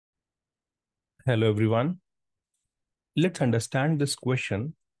Hello, everyone. Let's understand this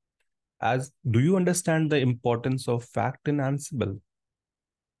question as do you understand the importance of fact in Ansible?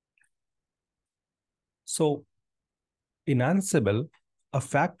 So, in Ansible, a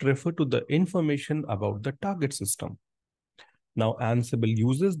fact refers to the information about the target system. Now, Ansible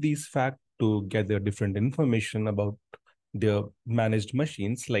uses these facts to gather different information about their managed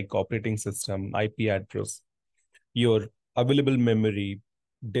machines like operating system, IP address, your available memory,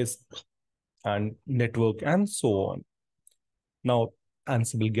 disk, and network, and so on. Now,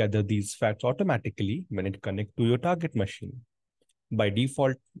 Ansible gather these facts automatically when it connects to your target machine. By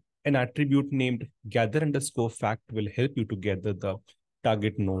default, an attribute named gather underscore fact will help you to gather the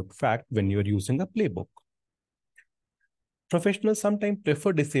target node fact when you're using a playbook. Professionals sometimes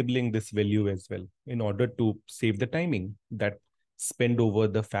prefer disabling this value as well in order to save the timing that spent over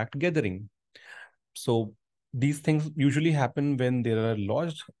the fact gathering. So these things usually happen when there are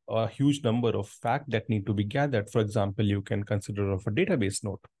a huge number of facts that need to be gathered. For example, you can consider of a database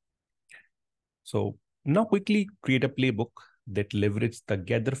node. So now quickly create a playbook that leverages the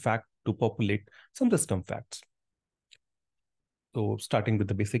gather fact to populate some system facts. So starting with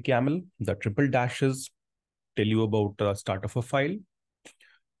the basic YAML, the triple dashes tell you about the start of a file,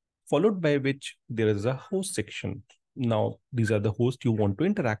 followed by which there is a host section. Now, these are the hosts you want to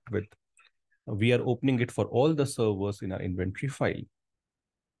interact with. We are opening it for all the servers in our inventory file.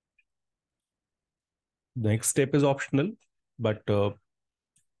 The next step is optional, but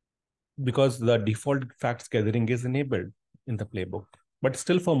because the default facts gathering is enabled in the playbook. But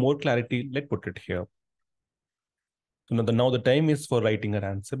still, for more clarity, let's put it here. So now the time is for writing an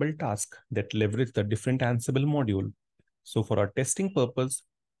Ansible task that leverage the different Ansible module. So for our testing purpose,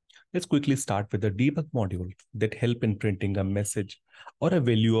 let's quickly start with the debug module that help in printing a message or a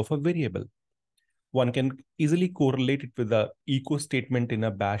value of a variable. One can easily correlate it with the echo statement in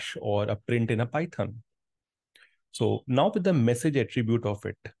a bash or a print in a Python. So now with the message attribute of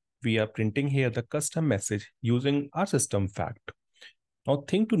it, we are printing here the custom message using our system fact. Now,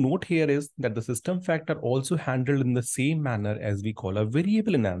 thing to note here is that the system fact are also handled in the same manner as we call a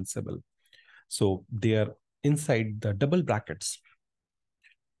variable in Ansible. So they are inside the double brackets.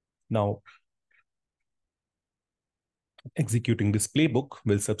 Now, executing this playbook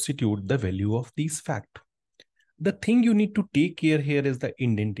will substitute the value of these fact. The thing you need to take care here is the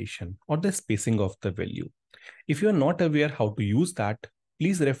indentation or the spacing of the value. If you are not aware how to use that,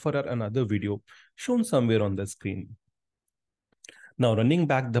 please refer another video shown somewhere on the screen. Now running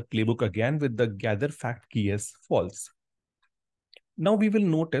back the playbook again with the gather fact key as false. Now we will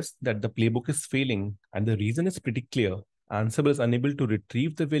notice that the playbook is failing and the reason is pretty clear. Ansible is unable to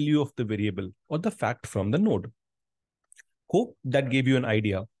retrieve the value of the variable or the fact from the node. Hope that gave you an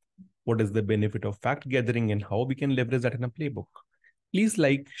idea. What is the benefit of fact gathering and how we can leverage that in a playbook? Please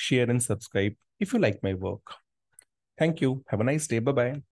like, share, and subscribe if you like my work. Thank you. Have a nice day. Bye-bye.